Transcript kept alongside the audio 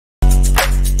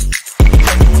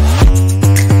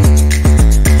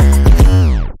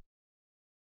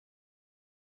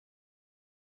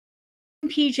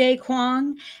PJ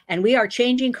Kwong, and we are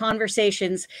changing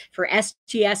conversations for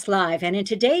SGS Live. And in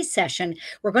today's session,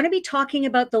 we're going to be talking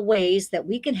about the ways that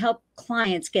we can help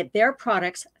clients get their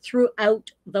products throughout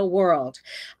the world,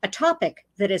 a topic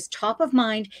that is top of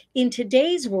mind in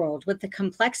today's world with the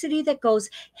complexity that goes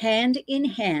hand in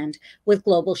hand with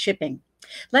global shipping.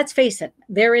 Let's face it,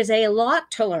 there is a lot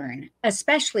to learn,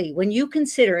 especially when you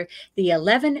consider the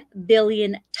 11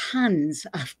 billion tons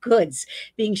of goods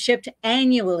being shipped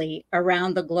annually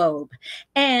around the globe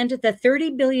and the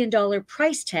 $30 billion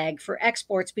price tag for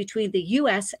exports between the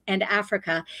US and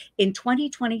Africa in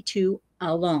 2022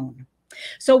 alone.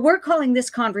 So we're calling this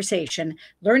conversation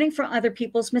Learning from Other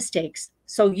People's Mistakes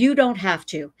so you don't have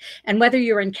to. And whether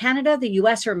you're in Canada, the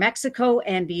US, or Mexico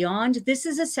and beyond, this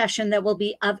is a session that will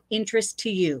be of interest to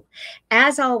you.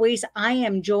 As always, I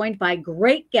am joined by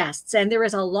great guests, and there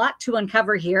is a lot to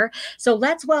uncover here. So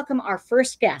let's welcome our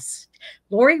first guest,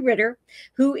 Lori Ritter,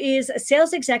 who is a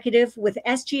sales executive with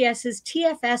SGS's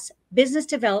TFS Business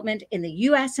Development in the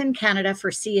US and Canada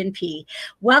for C&P.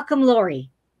 Welcome, Lori.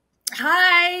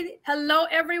 Hi. Hello,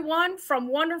 everyone from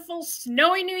wonderful,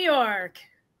 snowy New York.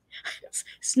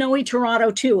 Snowy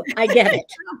Toronto, too. I get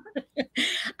it.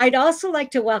 I'd also like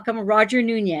to welcome Roger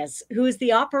Nunez, who is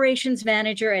the operations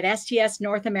manager at SGS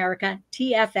North America,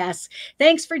 TFS.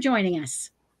 Thanks for joining us.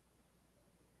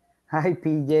 Hi,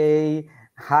 PJ.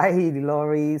 Hi,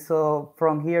 Lori. So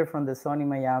from here, from the sunny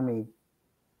Miami.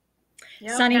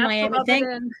 Yep, sunny Miami.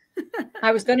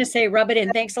 I was going to say rub it in.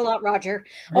 Thanks a lot, Roger.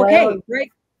 Okay, well,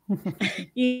 great.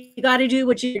 You got to do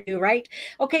what you do, right?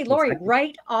 Okay, Lori,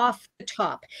 right off the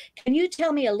top, can you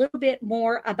tell me a little bit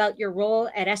more about your role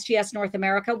at SGS North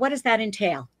America? What does that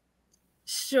entail?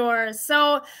 Sure.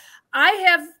 So I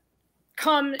have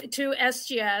come to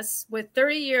SGS with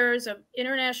 30 years of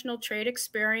international trade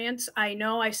experience. I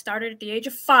know I started at the age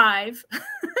of 5.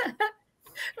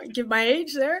 Give my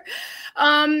age there.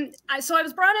 So I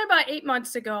was brought in about 8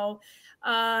 months ago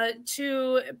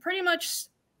to pretty much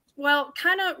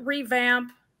kind of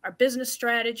revamp our business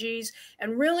strategies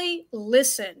and really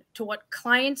listen to what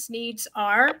clients' needs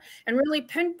are and really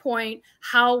pinpoint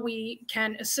how we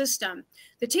can assist them.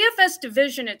 The TFS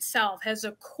division itself has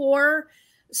a core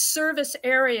service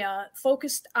area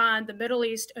focused on the Middle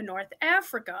East and North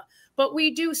Africa, but we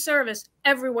do service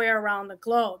everywhere around the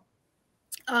globe.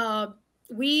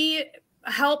 We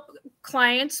help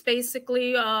clients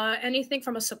basically anything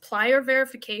from a supplier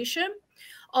verification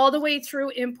all the way through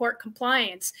import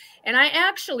compliance. And I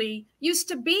actually used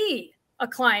to be a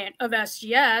client of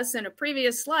SGS in a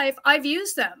previous life. I've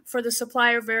used them for the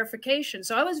supplier verification.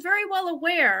 So I was very well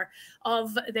aware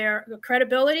of their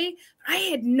credibility. I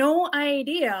had no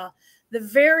idea the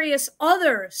various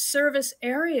other service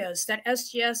areas that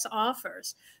SGS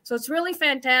offers. So it's really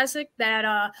fantastic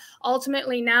that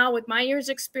ultimately now with my years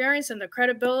experience and the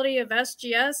credibility of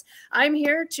SGS, I'm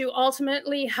here to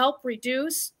ultimately help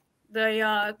reduce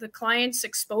the client's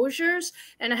exposures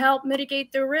and help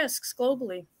mitigate their risks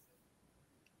globally.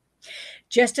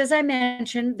 Just as I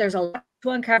mentioned, there's a lot to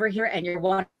uncover here, and you're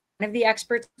one of the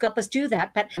experts to help us do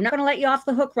that. But I'm not going to let you off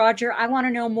the hook, Roger. I want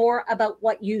to know more about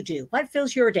what you do. What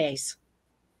fills your days?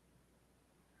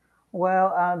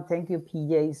 Well, thank you,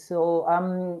 PJ. So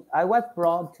I was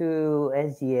brought to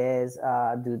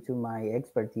SGS due to my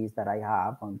expertise that I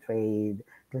have on trade,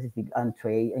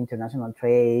 international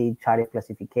trade, tariff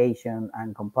classification,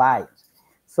 and compliance.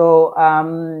 So,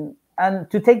 and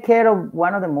to take care of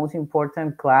one of the most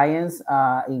important clients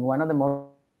in one of the most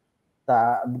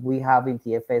we have in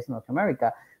TFS North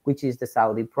America, which is the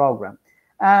Saudi program.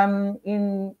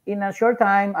 In a short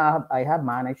time, I have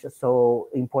managed so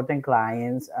important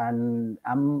clients, and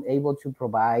I'm able to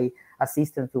provide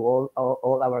assistance to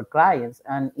all our clients.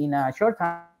 And in a short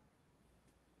time,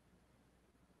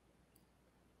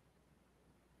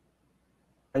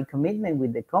 my commitment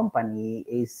with the company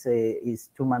is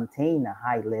to maintain a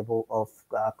high level of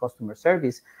customer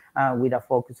service with a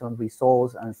focus on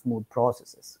results and smooth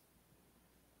processes.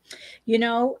 You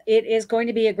know, it is going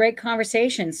to be a great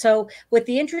conversation. So with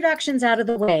the introductions out of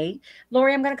the way,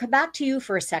 Lori, I'm going to come back to you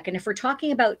for a second. If we're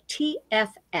talking about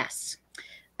TFS,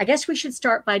 I guess we should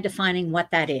start by defining what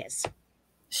that is.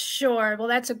 Sure. Well,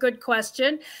 that's a good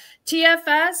question.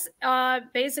 TFS,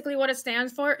 basically what it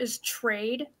stands for is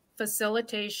Trade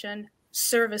Facilitation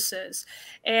Services.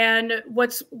 And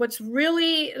what's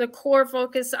really the core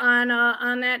focus on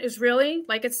that is really,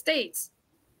 like it states,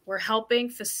 we're helping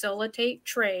facilitate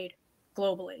trade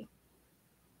globally.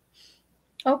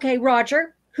 Okay,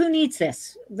 Roger, who needs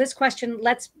this? This question,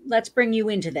 let's bring you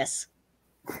into this.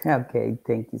 Okay,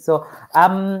 thank you. So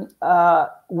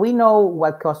we know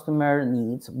what customer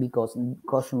needs because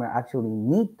customer actually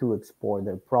need to export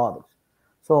their products.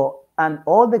 So, and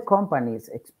all the companies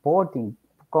exporting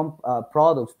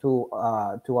products to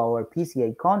our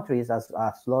PCA countries, as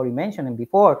Lori mentioned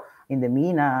before, in the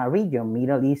MENA region,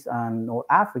 Middle East and North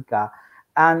Africa,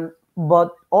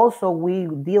 but also we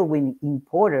deal with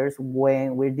importers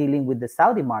when we're dealing with the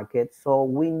Saudi market. So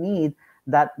we need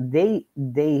that they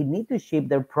need to ship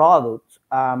their products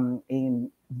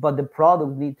but the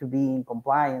product need to be in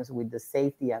compliance with the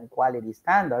safety and quality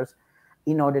standards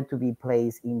in order to be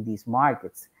placed in these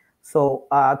markets. So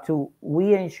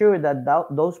we ensure that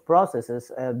those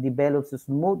processes develop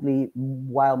smoothly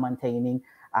while maintaining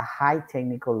a high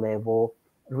technical level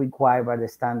required by the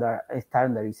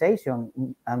standardization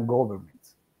and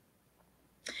governments.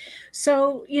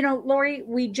 So, Lori,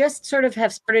 we just sort of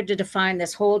have started to define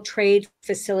this whole trade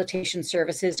facilitation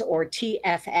services, or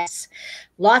TFS.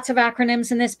 Lots of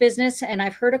acronyms in this business, and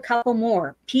I've heard a couple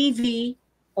more. PVOC,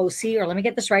 or let me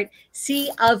get this right,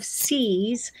 C of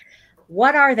Cs.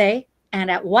 What are they,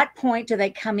 and at what point do they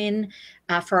come in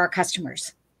for our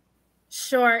customers?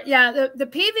 Sure. Yeah, the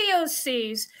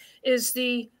PVOCs is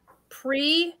the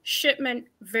pre-shipment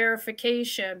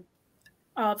verification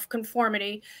of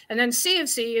conformity, and then C of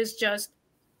C is just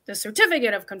the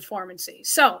certificate of conformity.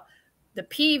 So the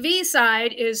PV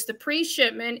side is the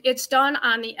pre-shipment. It's done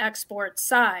on the export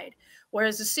side,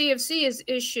 whereas the C of C is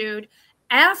issued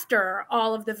after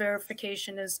all of the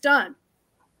verification is done.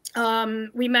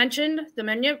 We mentioned the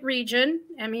MENA region,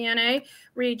 MENA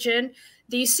region.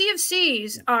 The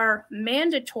CFCs are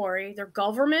mandatory. They're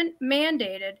government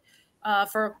mandated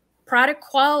for product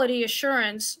quality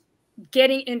assurance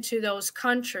getting into those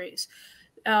countries.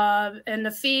 And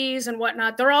the fees and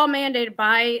whatnot, they're all mandated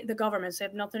by the governments. They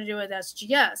have nothing to do with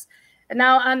SGS. And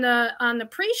now on the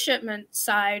pre-shipment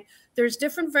side, there's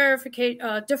different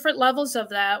different levels of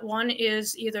that. One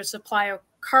is either supply or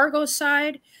cargo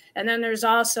side, and then there's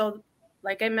also,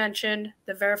 like I mentioned,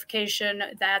 the verification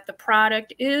that the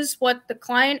product is what the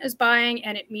client is buying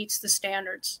and it meets the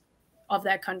standards of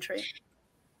that country.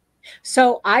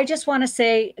 So I just want to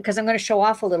say, because I'm going to show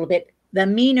off a little bit, the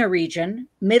MENA region,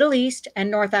 Middle East and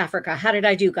North Africa. How did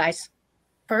I do, guys?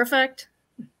 Perfect.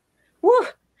 Woo.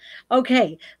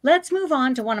 Okay, let's move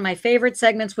on to one of my favorite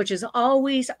segments, which is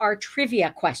always our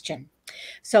trivia question.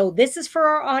 So this is for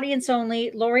our audience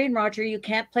only. Lori and Roger, you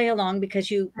can't play along because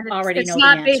you already know the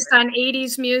answer. It's not based on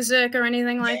 80s music or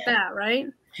anything like that, right?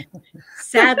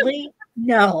 Sadly,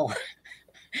 no.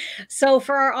 So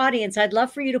for our audience, I'd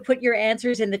love for you to put your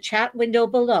answers in the chat window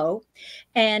below.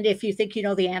 And if you think you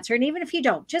know the answer, and even if you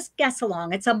don't, just guess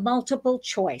along. It's a multiple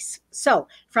choice. So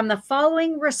from the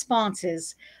following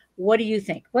responses, what do you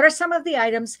think? What are some of the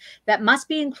items that must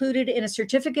be included in a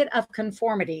certificate of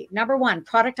conformity? Number one,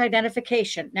 product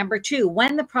identification. Number two,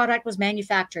 when the product was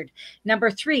manufactured.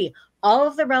 Number three, all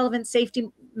of the relevant safety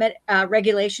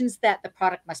regulations that the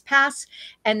product must pass.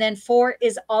 And then four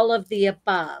is all of the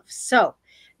above. So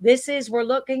we're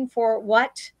looking for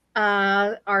what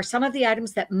are some of the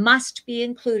items that must be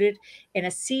included in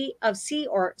a C of C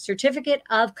or certificate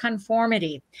of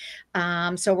conformity.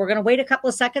 So we're going to wait a couple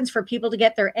of seconds for people to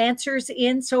get their answers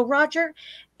in. So Roger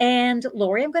and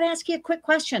Lori, I'm going to ask you a quick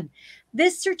question.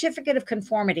 This certificate of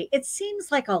conformity, it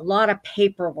seems like a lot of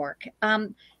paperwork.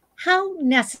 How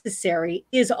necessary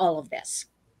is all of this?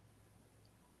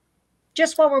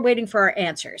 Just while we're waiting for our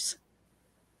answers.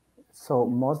 So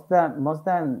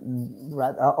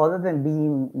other than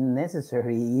being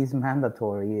necessary, is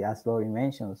mandatory, as Lori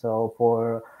mentioned. So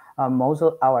for most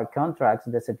of our contracts,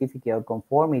 the certificate of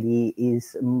conformity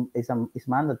is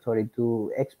mandatory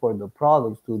to export the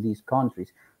products to these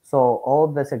countries. So all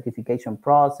the certification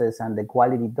process and the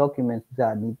quality documents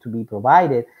that need to be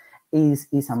provided is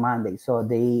a mandate. So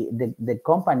the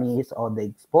companies or the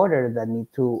exporters that need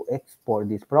to export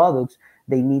these products,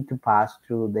 they need to pass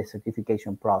through the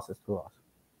certification process to us.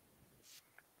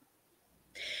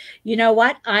 You know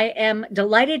what? I am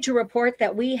delighted to report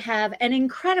that we have an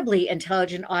incredibly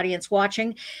intelligent audience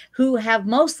watching who have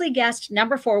mostly guessed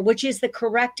number four, which is the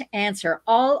correct answer.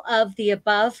 All of the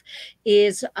above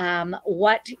is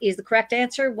what is the correct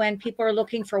answer when people are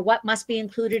looking for what must be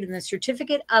included in the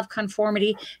certificate of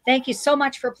conformity. Thank you so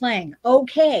much for playing.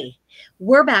 Okay,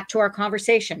 we're back to our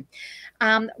conversation.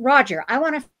 Roger, I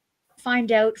want to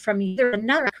find out from you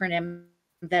another acronym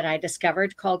that I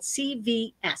discovered called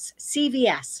CVS.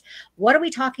 CVS. What are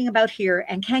we talking about here?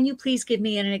 And can you please give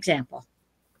me an example?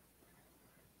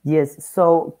 Yes.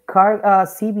 So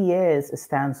CVS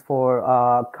stands for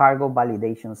Cargo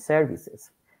Validation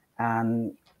Services,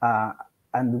 and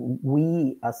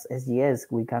we as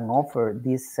SGS we can offer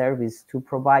this service to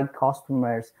provide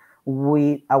customers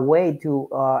with a way to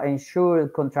ensure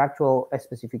contractual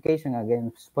specification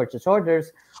against purchase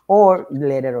orders or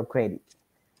letter of credit.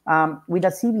 With a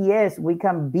CVS, we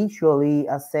can visually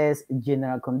assess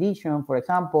general condition, for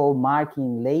example,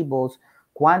 marking, labels,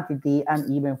 quantity, and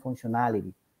even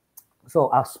functionality. So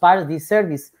as part of this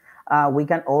service, we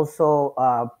can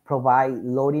also provide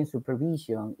loading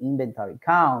supervision, inventory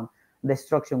count,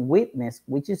 destruction witness,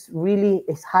 which is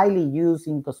highly used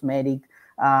in cosmetic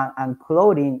and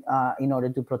clothing in order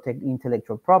to protect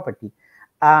intellectual property.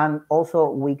 And also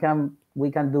we can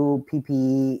do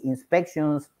PPE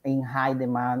inspections in high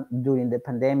demand during the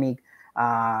pandemic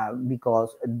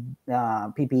because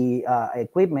PPE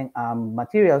equipment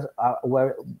materials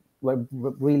were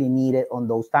really needed on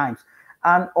those times.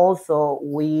 And also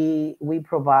we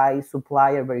provide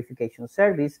supplier verification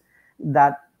service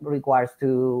that requires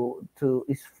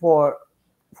is for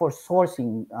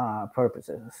sourcing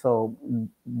purposes. So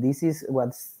this is what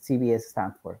CVS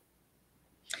stands for.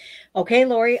 Okay,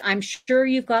 Lori, I'm sure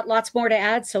you've got lots more to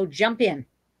add, so jump in.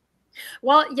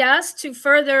 Well, yes, to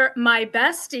further my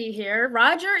bestie here,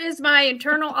 Roger is my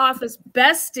internal office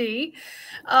bestie,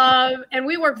 and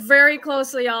we work very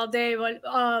closely all day. But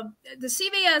the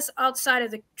CVS, outside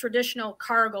of the traditional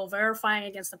cargo, verifying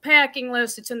against the packing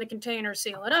list, it's in the container,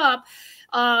 seal it up.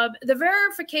 The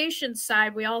verification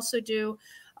side, we also do,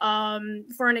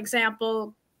 for an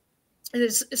example,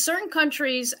 is certain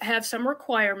countries have some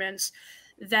requirements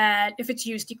that if it's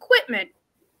used equipment,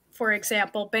 for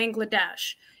example,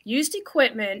 Bangladesh, used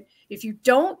equipment, if you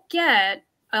don't get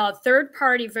a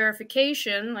third-party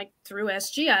verification, like through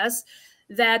SGS,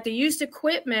 that the used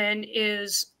equipment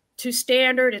is to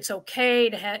standard, it's okay,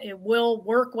 it will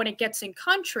work when it gets in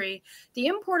country, the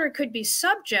importer could be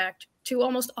subject to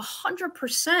almost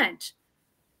 100%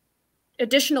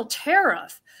 additional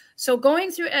tariff. So going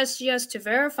through SGS to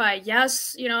verify,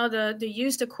 yes, you know, the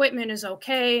used equipment is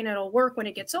okay and it'll work when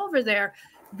it gets over there,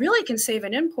 really can save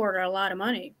an importer a lot of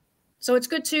money. So it's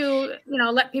good to, you know,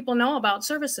 let people know about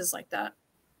services like that.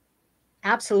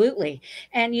 Absolutely.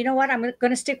 And you know what? I'm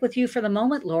going to stick with you for the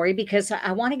moment, Lori, because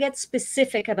I want to get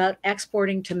specific about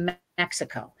exporting to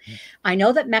Mexico. I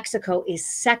know that Mexico is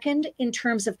second in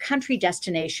terms of country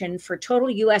destination for total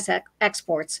U.S.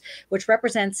 exports, which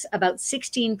represents about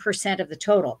 16% of the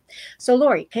total. So,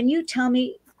 Lori, can you tell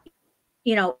me,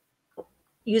 you know,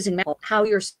 using Mexico, how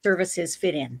your services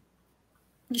fit in?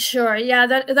 Sure. Yeah,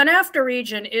 the NAFTA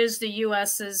region is the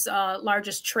U.S.'s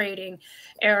largest trading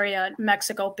area,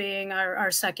 Mexico being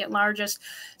our second largest.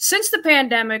 Since the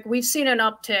pandemic, we've seen an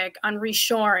uptick on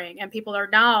reshoring, and people are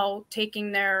now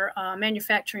taking their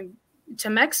manufacturing to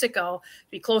Mexico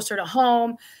to be closer to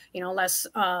home, you know, less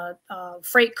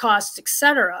freight costs,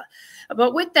 etc.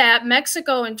 But with that,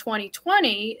 Mexico in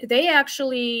 2020, they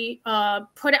actually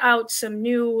put out some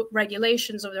new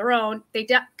regulations of their own. They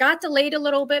got delayed a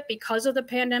little bit because of the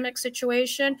pandemic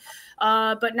situation,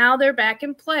 but now they're back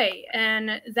in play.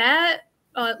 And that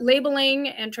labeling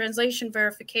and translation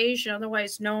verification,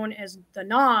 otherwise known as the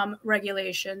NOM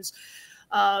regulations,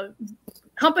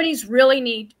 companies really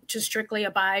need to strictly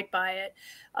abide by it,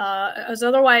 as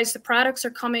otherwise the products are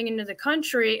coming into the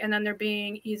country and then they're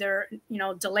being either, you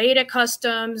know, delayed at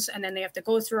customs, and then they have to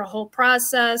go through a whole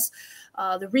process,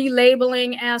 the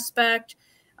relabeling aspect.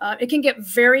 It can get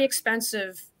very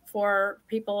expensive for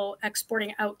people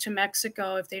exporting out to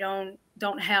Mexico if they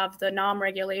don't have the NOM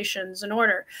regulations in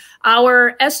order.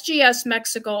 Our SGS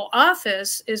Mexico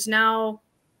office is now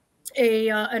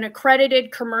an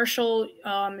accredited commercial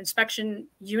inspection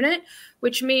unit,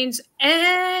 which means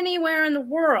anywhere in the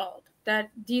world that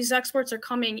these exports are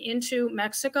coming into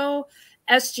Mexico,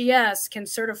 SGS can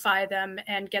certify them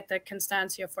and get the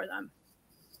constancia for them.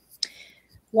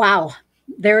 Wow.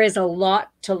 There is a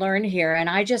lot to learn here. And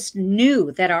I just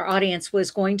knew that our audience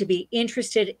was going to be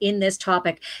interested in this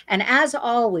topic. And as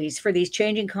always, for these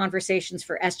changing conversations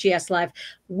for SGS Live,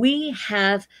 we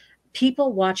have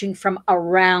people watching from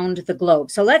around the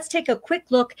globe. So let's take a quick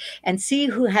look and see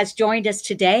who has joined us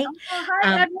today. Oh,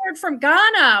 hi, Edward from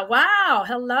Ghana. Wow.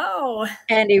 Hello.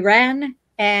 And Iran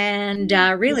and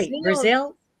really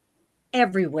Brazil,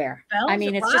 everywhere. Belgium. I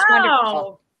mean, it's just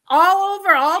wonderful. All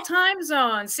over, all time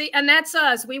zones. See, and that's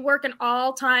us. We work in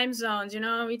all time zones. You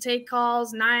know, we take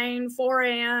calls 9, 4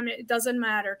 a.m. It doesn't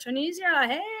matter. Tunisia,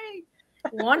 hey,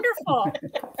 wonderful.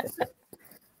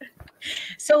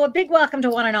 So a big welcome to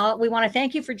one and all. We want to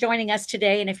thank you for joining us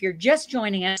today. And if you're just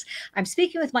joining us, I'm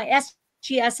speaking with my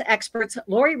SGS experts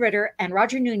Lori Ritter and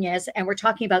Roger Nunez, and we're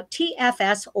talking about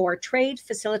TFS, or Trade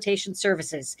Facilitation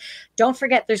Services. Don't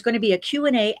forget, there's going to be a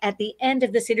Q&A at the end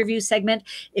of this interview segment.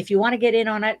 If you want to get in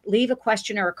on it, leave a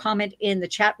question or a comment in the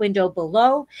chat window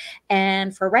below.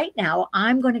 And for right now,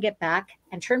 I'm going to get back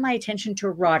and turn my attention to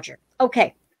Roger.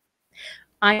 Okay.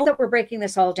 I know that we're breaking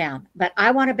this all down, but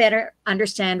I want to better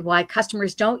understand why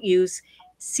customers don't use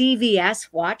CVS,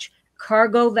 watch,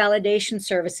 Cargo Validation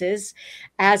Services,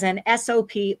 as an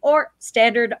SOP or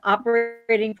standard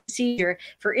operating procedure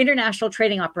for international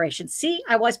trading operations. See,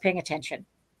 I was paying attention.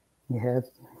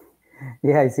 Yes.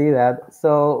 Yeah, I see that.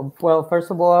 So, well, first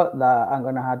of all, I'm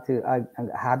gonna have to I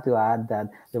had to add that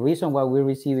the reason why we're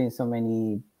receiving so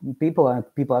many people and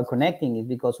people are connecting is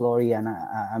because Lori and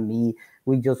me,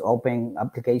 we just opened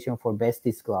application for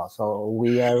Besties Clause, so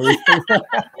we are.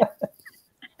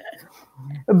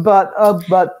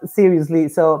 But seriously,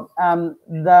 so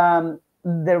the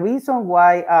reason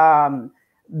why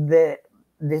the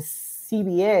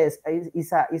CVS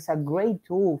is a great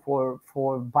tool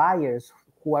for buyers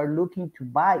who are looking to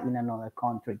buy in another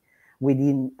country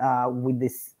within with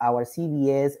this our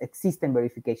CVS system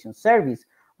verification service,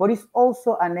 but it's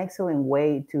also an excellent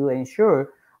way to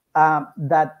ensure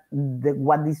that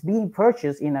what is being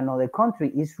purchased in another country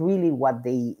is really what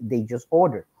they just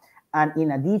ordered. And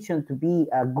in addition to be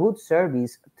a good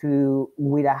service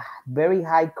with a very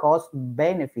high cost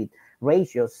benefit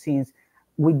ratio, since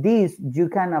with this you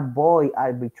can avoid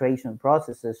arbitration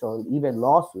processes or even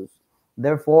lawsuits.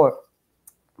 Therefore,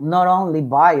 not only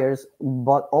buyers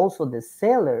but also the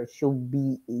seller should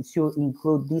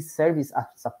include this service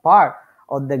as a part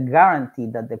of the guarantee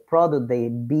that the product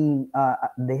they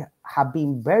have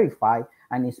been verified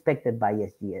and inspected by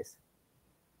SGS.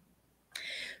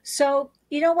 So,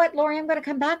 you know what, Lori, I'm going to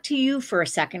come back to you for a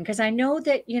second, because I know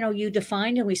that, you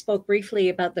defined and we spoke briefly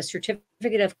about the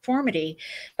certificate of conformity.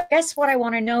 But I guess what I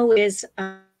want to know is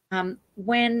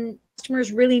when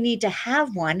customers really need to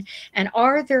have one, and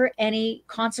are there any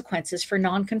consequences for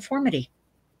nonconformity?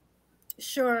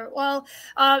 Sure. Well,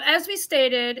 as we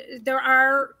stated, there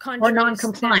are countries or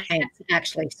non-compliance,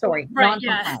 actually. Sorry, right,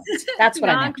 non-compliance. yeah. That's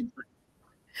what I meant.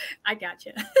 I got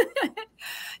you.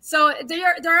 So there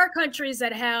are countries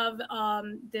that have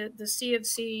the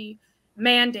CFC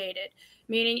mandated,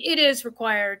 meaning it is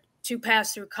required to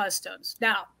pass through customs.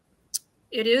 Now,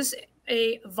 it is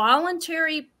a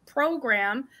voluntary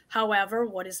program. However,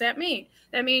 what does that mean?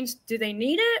 That means, do they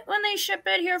need it when they ship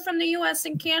it here from the US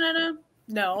and Canada?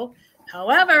 No.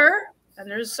 However,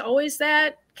 and there's always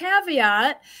that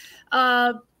caveat,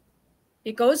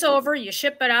 it goes over, you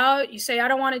ship it out, you say, I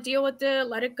don't want to deal with it,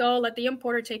 let it go, let the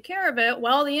importer take care of it.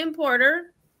 Well, the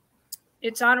importer,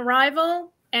 it's on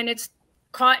arrival and it's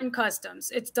caught in customs.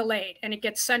 It's delayed and it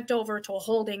gets sent over to a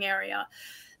holding area.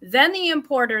 Then the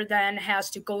importer then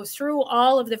has to go through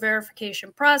all of the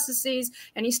verification processes,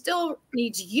 and he still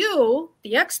needs you,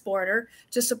 the exporter,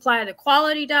 to supply the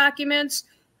quality documents.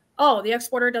 Oh, the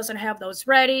exporter doesn't have those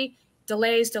ready.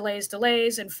 Delays,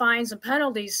 and fines and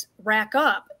penalties rack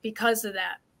up because of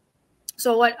that.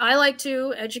 So what I like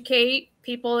to educate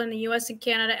people in the US and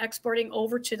Canada exporting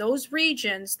over to those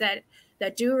regions that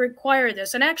do require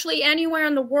this, and actually anywhere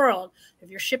in the world, if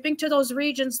you're shipping to those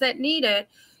regions that need it,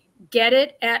 get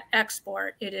it at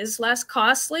export. It is less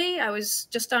costly. I was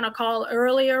just on a call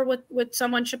earlier with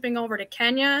someone shipping over to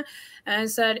Kenya and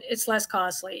said it's less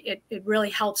costly. It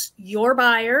really helps your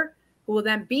buyer, who will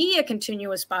then be a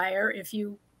continuous buyer if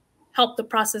you help the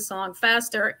process along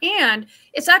faster. And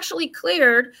it's actually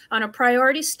cleared on a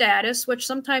priority status, which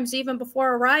sometimes even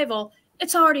before arrival,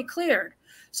 it's already cleared.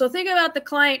 So think about the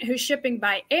client who's shipping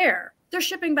by air. They're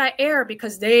shipping by air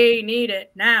because they need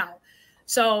it now.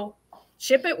 So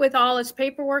ship it with all its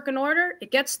paperwork in order.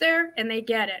 It gets there and they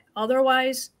get it.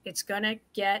 Otherwise, it's going to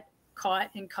get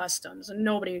caught in customs, and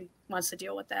nobody wants to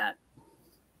deal with that.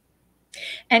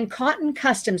 And cotton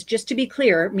customs, just to be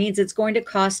clear, means it's going to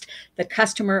cost the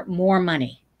customer more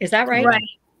money. Is that right? Right.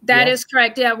 That is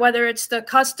correct. Yeah. Whether it's the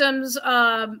customs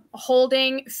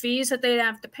holding fees that they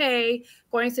have to pay,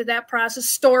 going through that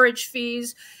process, storage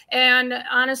fees. And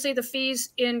honestly, the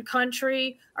fees in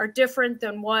country are different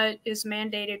than what is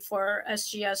mandated for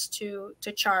SGS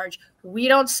to charge. We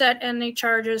don't set any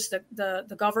charges,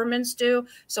 the governments do.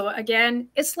 So again,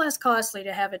 it's less costly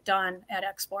to have it done at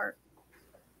export.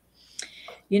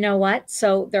 You know what?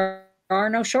 So there are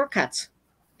no shortcuts.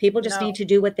 People just need to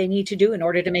do what they need to do in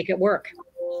order to make it work.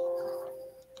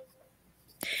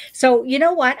 So you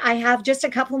know what? I have just a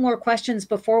couple more questions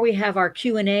before we have our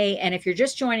Q&A. And if you're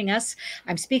just joining us,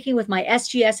 I'm speaking with my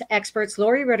SGS experts,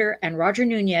 Lori Ritter and Roger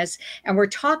Nunez, and we're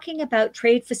talking about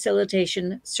trade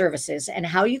facilitation services and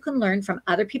how you can learn from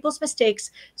other people's mistakes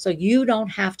so you don't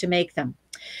have to make them.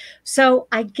 So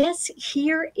I guess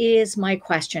here is my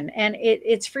question, and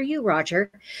it's for you,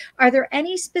 Roger. Are there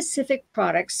any specific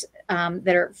products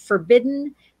that are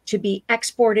forbidden to be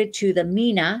exported to the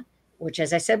MENA, which,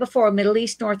 as I said before, Middle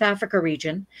East, North Africa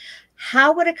region?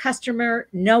 How would a customer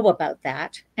know about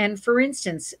that? And for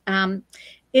instance,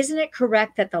 isn't it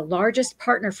correct that the largest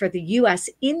partner for the U.S.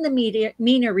 in the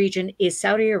MENA region is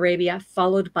Saudi Arabia,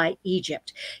 followed by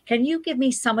Egypt? Can you give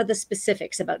me some of the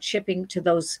specifics about shipping to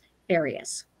those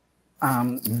areas?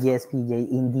 Yes,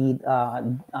 PJ, indeed.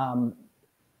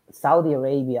 Saudi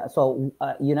Arabia. So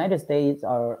United States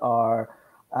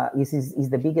is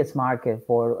the biggest market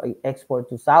for export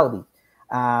to Saudi.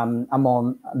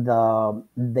 Among the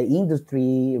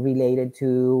industry related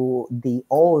to the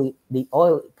oil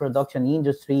production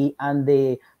industry and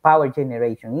the power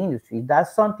generation industry.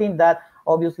 That's something that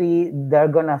obviously they're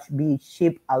gonna be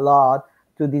shipped a lot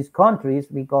to these countries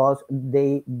because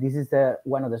this is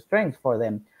one of the strengths for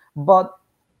them. But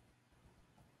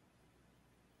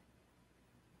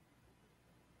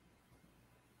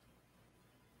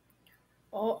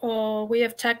oh, we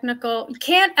have technical. You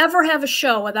can't ever have a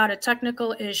show without a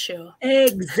technical issue.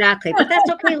 Exactly. But that's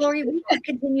okay, Lori. We can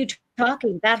continue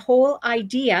talking. That whole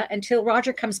idea, until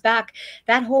Roger comes back,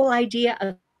 that whole idea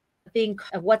of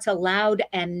what's allowed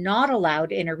and not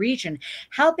allowed in a region,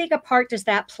 how big a part does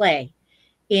that play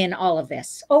in all of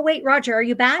this? Oh, wait, Roger, are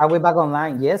you back? Are we back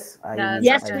online? Yes.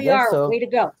 Yes, we are. So. Way to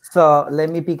go. So let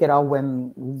me pick it up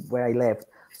where I left.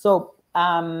 So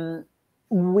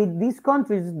with these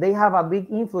countries, they have a big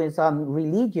influence on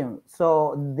religion.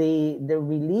 So the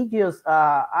religious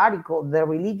the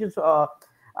religious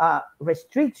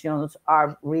restrictions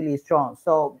are really strong.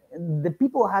 So the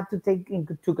people have to take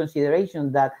into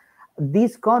consideration that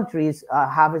these countries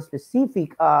have a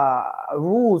specific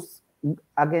rules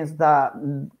against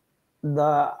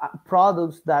the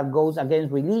products that goes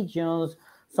against religions,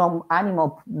 some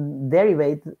animal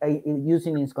derivatives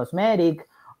using in cosmetic,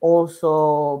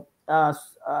 also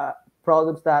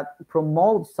products that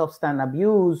promote substance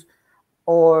abuse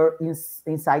or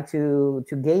inside to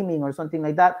gaming or something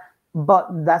like that.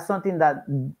 But that's something that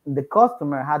the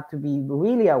customer had to be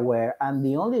really aware, and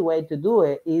the only way to do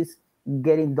it is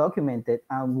getting documented,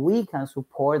 and we can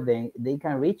support them. They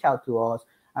can reach out to us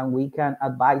and we can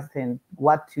advise them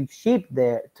what to ship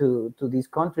there to these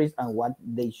countries and what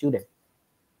they shouldn't.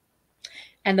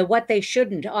 And the what they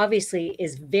shouldn't obviously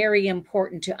is very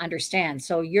important to understand.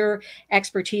 So your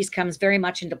expertise comes very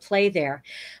much into play there.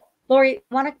 Lori,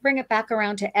 I want to bring it back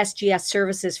around to SGS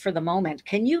services for the moment.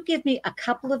 Can you give me a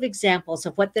couple of examples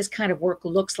of what this kind of work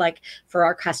looks like for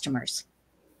our customers?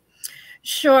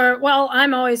 Sure. Well,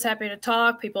 I'm always happy to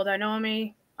talk. People that know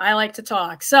me, I like to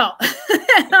talk. So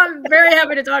I'm very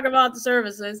happy to talk about the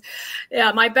services.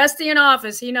 Yeah, my bestie in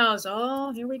office, he knows.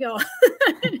 Oh, here we go.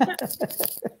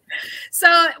 So,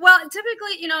 well,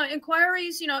 typically,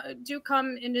 inquiries, do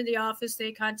come into the office,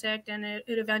 they contact, and it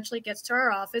eventually gets to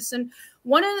our office. And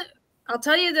I'll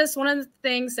tell you this, one of the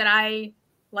things that I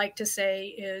like to say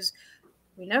is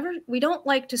we don't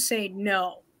like to say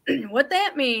no. What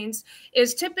that means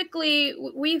is typically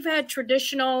we've had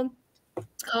traditional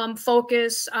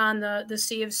focus on the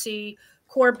CFC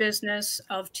core business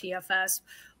of TFS.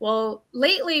 Well,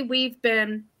 lately we've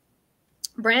been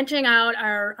branching out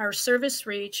our service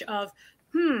reach of,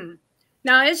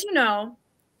 now, as you know,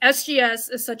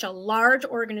 SGS is such a large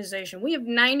organization. We have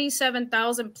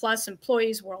 97,000 plus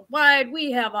employees worldwide.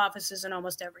 We have offices in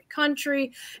almost every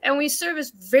country, and we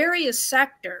service various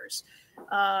sectors,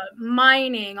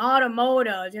 mining,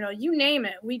 automotive, you name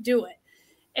it, we do it.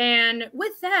 And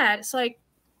with that, it's like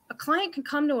a client can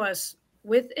come to us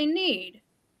with a need,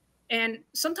 and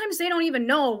sometimes they don't even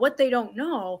know what they don't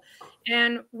know.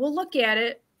 And we'll look at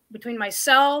it between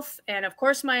myself and, of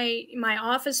course, my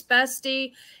office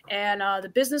bestie and the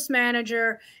business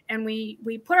manager, and we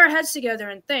put our heads together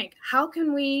and think, how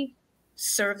can we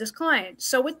serve this client?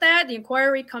 So with that, the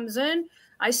inquiry comes in.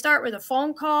 I start with a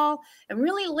phone call and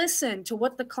really listen to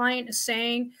what the client is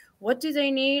saying. What do they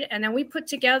need? And then we put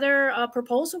together a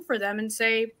proposal for them and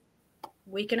say,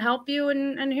 we can help you,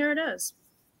 and here it is.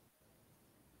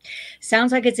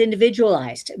 Sounds like it's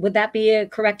individualized. Would that be a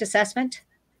correct assessment?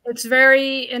 It's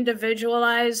very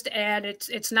individualized, and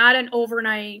it's not an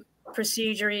overnight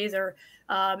procedure either.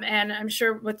 And I'm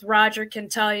sure with Roger can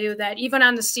tell you that even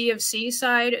on the CFC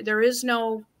side, there is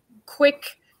no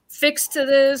quick fix to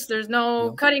this. There's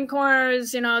no cutting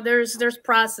corners. You know, there's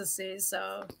processes.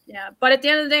 So yeah, but at the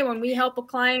end of the day, when we help a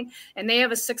client and they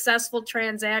have a successful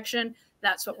transaction,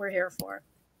 that's what we're here for.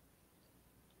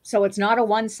 So it's not a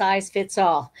one size fits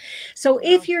all. So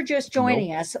if you're just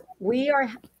joining us, we are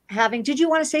having, did you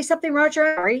want to say something,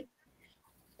 Roger? Sorry.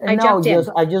 No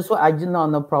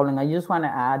no problem. I just want to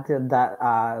add to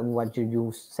that what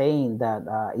you're saying, that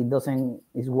it doesn't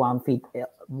is one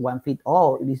fit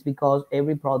all. It is because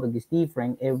every product is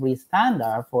different. Every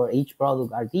standard for each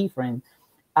product are different,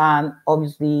 and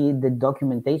obviously the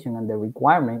documentation and the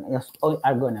requirement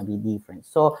are going to be different.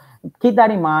 So keep that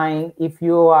in mind if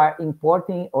you are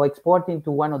importing or exporting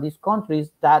to one of these countries,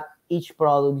 that each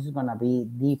product is going to be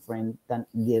different than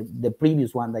the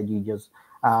previous one that you just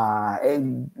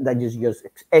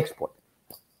export.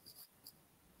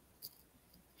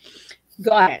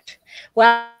 Got it.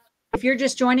 Well, if you're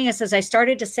just joining us, as I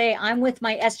started to say, I'm with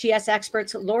my SGS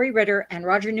experts, Lori Ritter and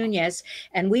Roger Nunez,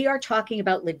 and we are talking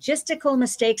about logistical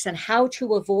mistakes and how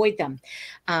to avoid them.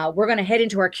 We're going to head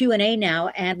into our Q&A now,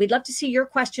 and we'd love to see your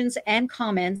questions and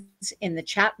comments in the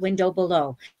chat window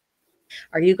below.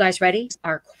 Are you guys ready?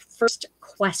 Our first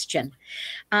question.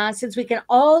 Since we can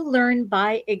all learn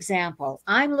by example,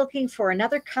 I'm looking for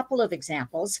another couple of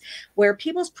examples where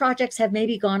people's projects have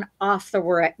maybe gone off the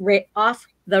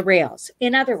rails.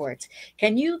 In other words,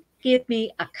 can you give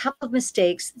me a couple of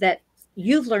mistakes that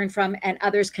you've learned from and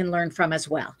others can learn from as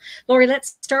well? Lori,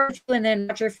 let's start with you, and then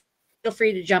Roger, feel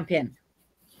free to jump in.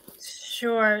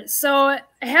 Sure. So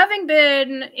having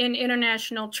been in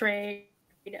international trade,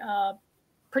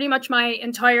 pretty much my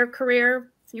entire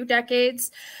career, few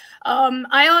decades,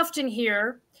 I often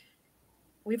hear,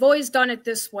 we've always done it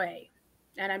this way.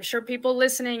 And I'm sure people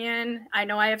listening in, I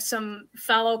know I have some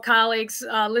fellow colleagues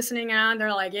listening on,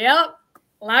 they're like, yep.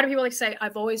 A lot of people like say,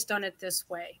 I've always done it this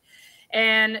way.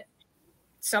 And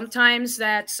sometimes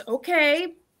that's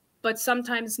okay, but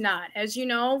sometimes not. As you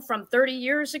know, from 30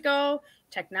 years ago,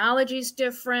 technology's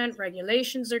different,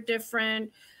 regulations are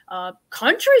different,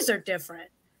 countries are different.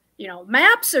 You know,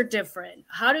 maps are different.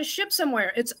 How to ship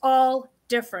somewhere, it's all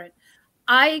different.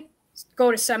 I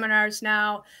go to seminars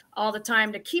now all the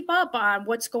time to keep up on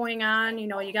what's going on. You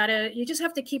know, you just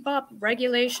have to keep up.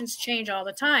 Regulations change all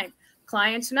the time.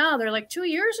 Clients now, they're like, 2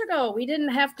 years ago, we didn't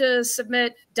have to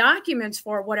submit documents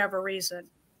for whatever reason.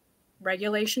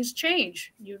 Regulations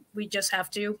change. We just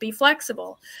have to be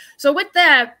flexible. So with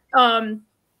that,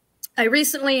 I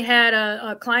recently had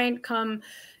a client come.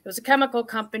 It was a chemical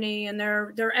company, and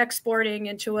they're exporting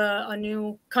into a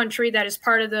new country that is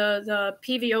part of the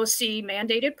PVOC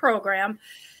mandated program,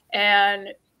 and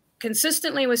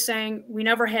consistently was saying, we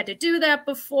never had to do that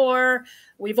before.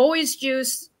 We've always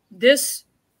used this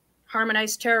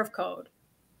harmonized tariff code.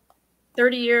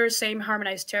 30 years, same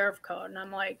harmonized tariff code. And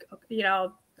I'm like, you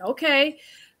know, okay,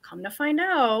 come to find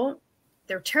out,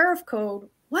 their tariff code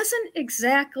wasn't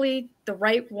exactly the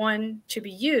right one to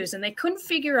be used. And they couldn't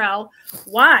figure out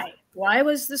why. Why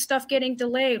was the stuff getting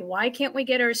delayed? Why can't we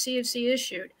get our CFC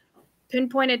issued?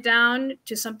 Pinpointed down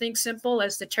to something simple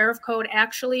as the tariff code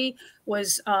actually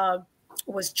was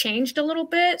changed a little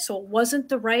bit. So it wasn't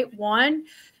the right one.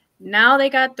 Now they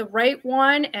got the right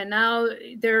one, and now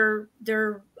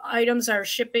their items are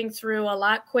shipping through a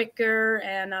lot quicker.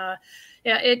 And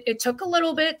yeah, it took a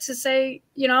little bit to say,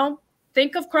 you know,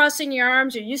 think of crossing your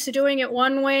arms. You're used to doing it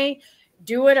one way,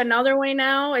 do it another way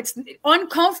now. It's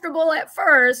uncomfortable at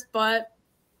first, but,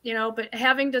 you know, but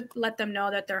having to let them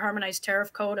know that their harmonized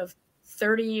tariff code of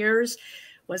 30 years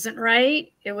wasn't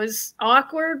right. It was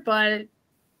awkward, but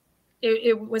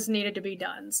it was needed to be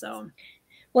done. So.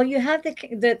 Well, you have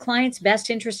the client's best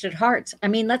interest at heart. I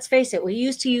mean, let's face it, we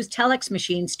used to use telex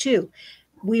machines too.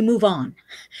 We move on.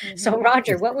 Mm-hmm. So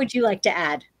Roger, what would you like to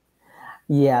add?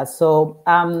 Yeah, so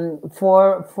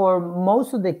for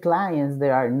most of the clients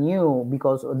that are new,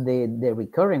 because the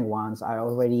recurring ones are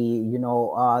already, you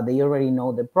know, they already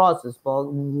know the process.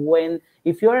 But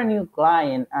if you're a new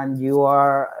client and you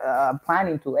are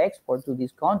planning to export to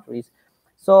these countries,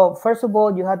 so first of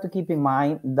all, you have to keep in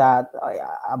mind that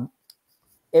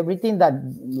everything that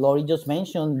Lori just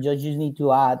mentioned, you just need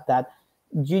to add that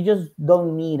you just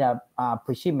don't need a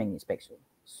pre-shipment inspection.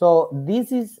 So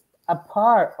this is a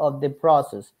part of the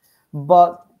process,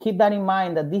 but keep that in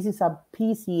mind that this is a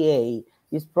PCA,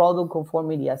 is product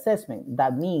conformity assessment.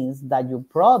 That means that your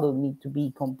product needs to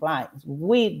be compliant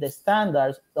with the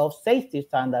standards of safety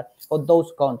standards of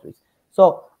those countries.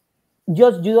 So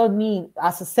you don't need,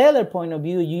 as a seller point of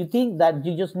view, you think that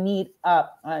you just need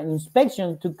an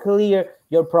inspection to clear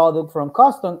your product from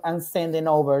custom and send it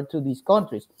over to these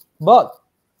countries. But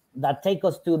that takes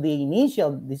us to the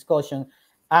initial discussion.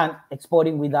 and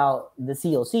exporting without the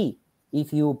COC.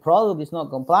 If your product is not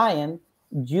compliant,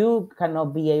 you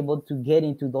cannot be able to get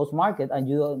into those markets, and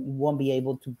you won't be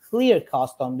able to clear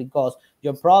custom because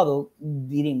your product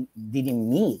didn't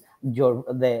meet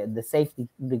the safety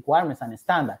requirements and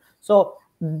standard. So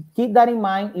keep that in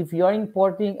mind if you're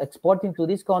exporting to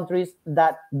these countries,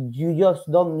 that you just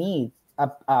don't need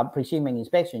a pre-shipment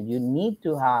inspection. You need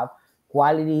to have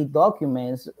quality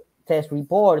documents, test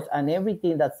reports, and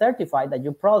everything that's certified that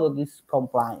your product is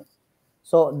compliant.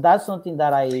 So that's something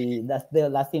that's the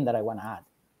last thing that I want to add.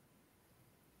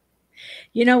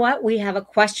 You know what? We have a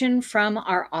question from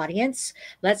our audience.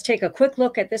 Let's take a quick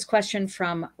look at this question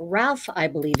from Ralph, I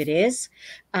believe it is.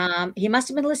 He must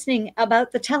have been listening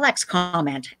about the Telex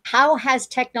comment. How has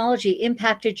technology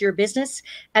impacted your business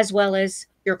as well as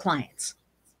your clients?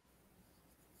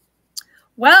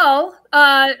 Well,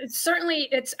 certainly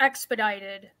it's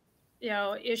expedited,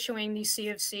 issuing these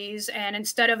CFCs. And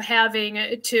instead of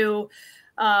having to,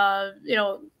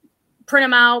 print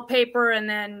them out, paper, and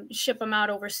then ship them out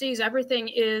overseas, everything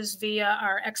is via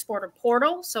our exporter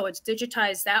portal. So it's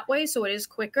digitized that way. So it is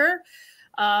quicker.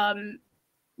 Ralph,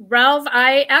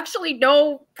 I actually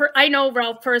know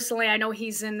Ralph personally. I know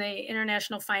he's in the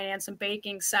international finance and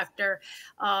banking sector.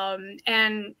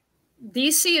 And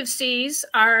these CFCs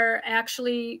are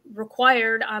actually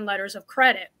required on letters of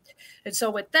credit. And so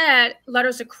with that,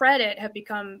 letters of credit have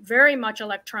become very much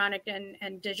electronic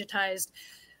and digitized.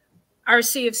 Our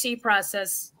CFC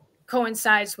process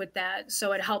coincides with that.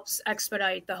 So it helps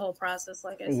expedite the whole process,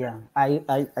 like I said. Yeah,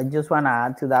 I just want to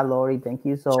add to that, Lori. Thank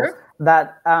you. So sure.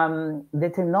 that the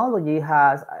technology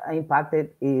has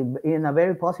impacted in a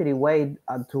very positive way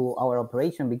to our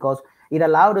operation, because it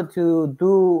allowed us to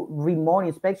do remote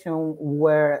inspection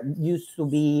where used to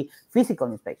be physical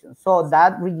inspection. So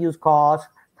that reduced costs,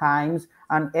 times,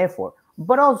 and effort.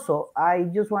 But also, I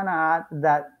just want to add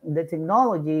that the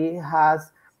technology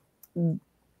has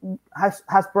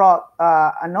brought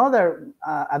another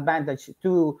advantage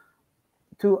to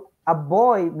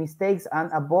avoid mistakes and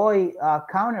avoid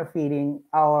counterfeiting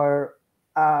or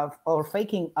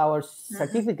faking our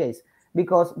certificates,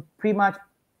 because pretty much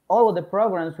all of the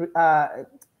programs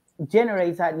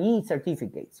generates an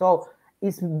e-certificate. So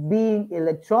it's being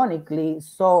electronically,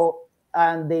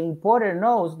 and the importer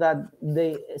knows that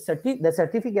the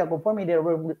certificate of conformity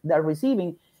they're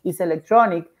receiving is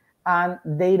electronic, and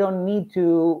they don't need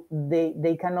to,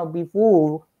 they cannot be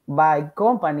fooled by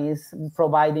companies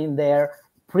providing their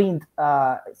print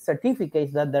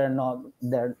certificates that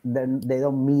they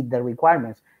don't meet the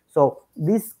requirements. So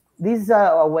this is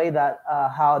a way that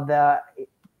how the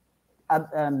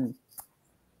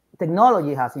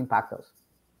technology has impacted us.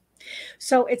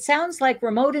 So it sounds like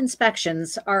remote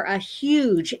inspections are a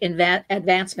huge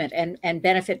advancement and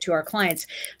benefit to our clients.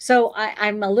 So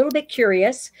I'm a little bit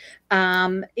curious.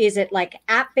 Is it like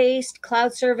app-based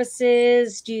cloud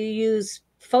services? Do you use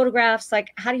photographs? Like,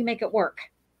 how do you make it work?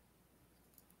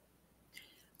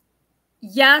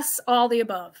 Yes, all the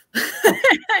above.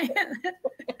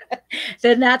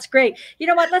 Then that's great. You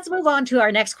know what? Let's move on to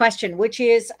our next question, which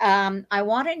is, I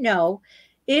want to know,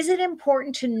 is it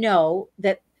important to know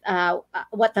that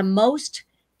what the most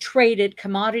traded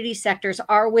commodity sectors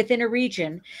are within a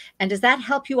region? And does that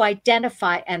help you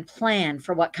identify and plan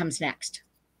for what comes next?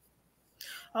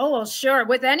 Oh, well, sure.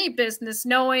 With any business,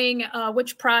 knowing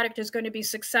which product is going to be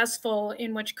successful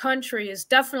in which country is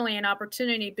definitely an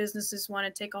opportunity businesses want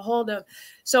to take a hold of.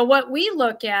 So what we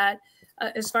look at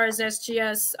as far as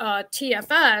SGS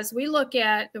TFS, we look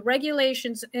at the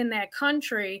regulations in that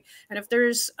country. And if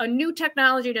there's a new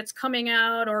technology that's coming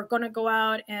out or going to go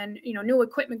out and, new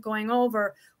equipment going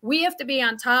over, we have to be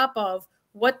on top of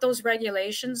what those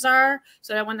regulations are,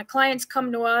 so that when the clients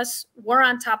come to us, we're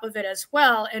on top of it as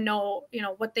well and know,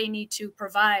 what they need to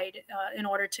provide in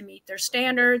order to meet their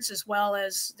standards as well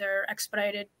as their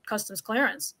expedited customs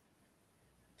clearance.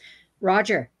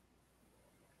 Roger.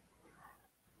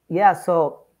 Yeah,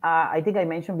 so I think I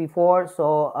mentioned before,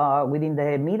 so within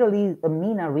the Middle East,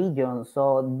 MENA region,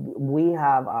 so we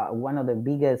have one of the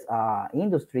biggest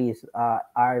industries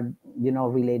are,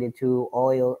 related to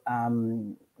oil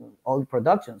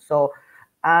production. So,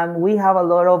 and we have a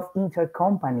lot of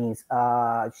intercompanies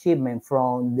shipment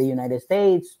from the United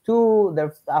States to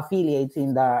their affiliates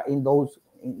in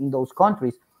those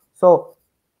countries. So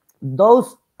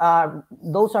those are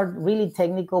really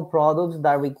technical products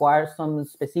that require some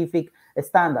specific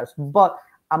standards. But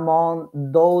among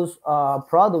those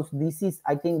products, this is,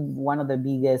 I think, one of the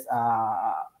biggest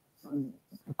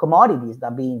commodities that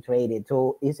are being traded.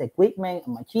 So it's equipment,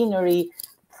 machinery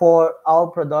for our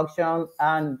production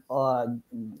and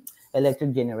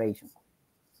electric generation.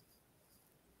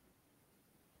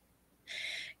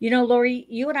 You know, Lori,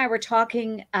 you and I were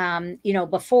talking,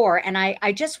 before, and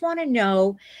I just want to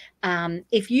know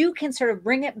if you can sort of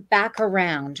bring it back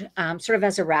around, sort of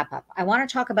as a wrap up. I want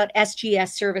to talk about SGS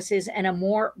services in a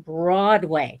more broad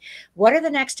way. What are the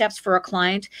next steps for a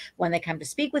client when they come to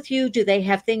speak with you? Do they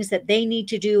have things that they need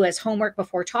to do as homework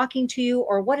before talking to you,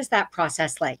 or what is that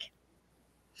process like?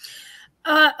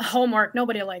 Homework.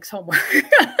 Nobody likes homework,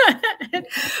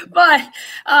 but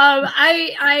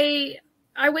I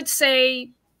would say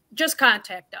just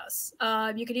contact us.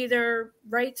 You can either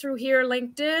write through here,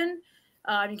 LinkedIn.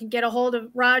 You can get a hold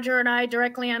of Roger and I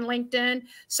directly on LinkedIn.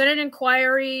 Send an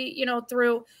inquiry,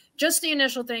 through. Just the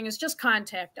initial thing is just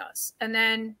contact us, and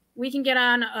then we can get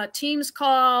on a Teams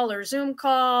call or Zoom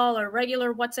call or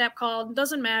regular WhatsApp call. It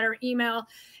doesn't matter, email,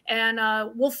 and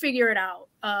we'll figure it out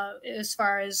as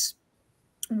far as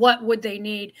what would they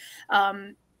need.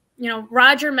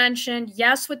 Roger mentioned,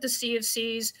 yes, with the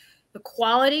CFCs, the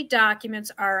quality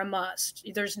documents are a must.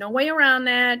 There's no way around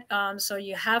that. So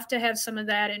you have to have some of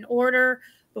that in order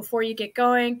before you get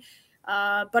going.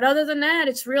 But other than that,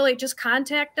 it's really just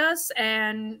contact us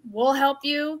and we'll help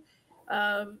you,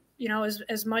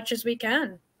 as much as we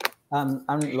can.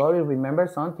 And Lori, remember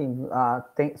something.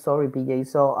 Sorry, PJ.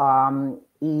 So,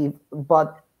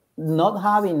 but not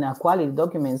having a quality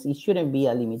documents, it shouldn't be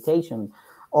a limitation.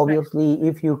 Obviously, right.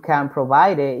 If you can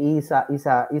provide it, is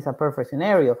a perfect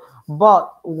scenario.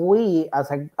 But we,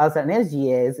 as an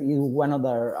SGS, is one of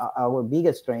our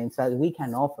biggest strengths that we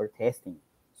can offer testing.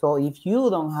 So if you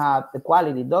don't have the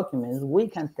quality documents, we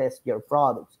can test your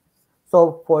products.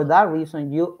 So for that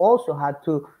reason, you also had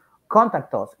to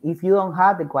contact us. If you don't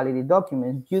have the quality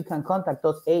documents, you can contact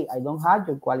us. Hey, I don't have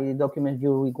your quality documents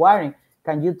you're requiring.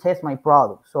 Can you test my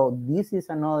product? So this is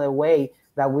another way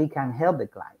that we can help the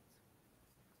clients.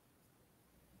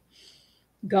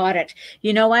 Got it.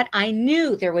 You know what? I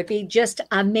knew there would be just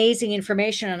amazing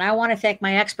information. And I want to thank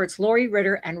my experts, Lori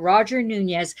Ritter and Roger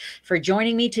Nunez, for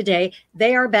joining me today.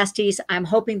 They are besties. I'm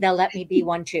hoping they'll let me be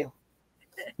one too.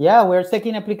 Yeah, we're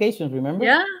taking applications, remember?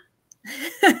 Yeah.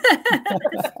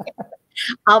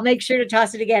 I'll make sure to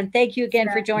toss it again. Thank you again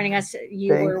for joining us.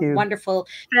 You were wonderful.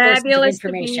 Fabulous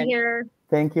to be here.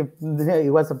 Thank you.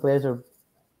 It was a pleasure.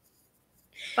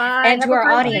 Bye. And to our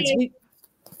audience,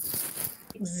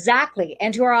 exactly.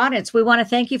 And to our audience, we want to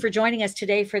thank you for joining us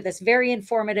today for this very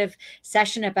informative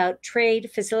session about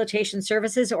Trade Facilitation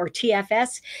Services, or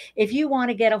TFS. If you want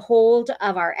to get a hold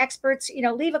of our experts,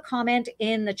 leave a comment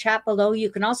in the chat below. You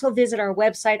can also visit our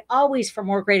website, always for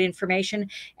more great information,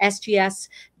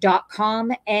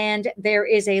 sgs.com. And there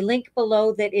is a link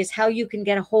below that is how you can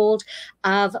get a hold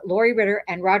of Lori Ritter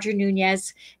and Roger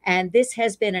Nunez. And this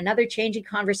has been another Changing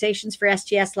Conversations for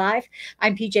SGS Live.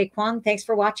 I'm PJ Kwong. Thanks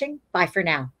for watching. Bye for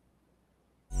now.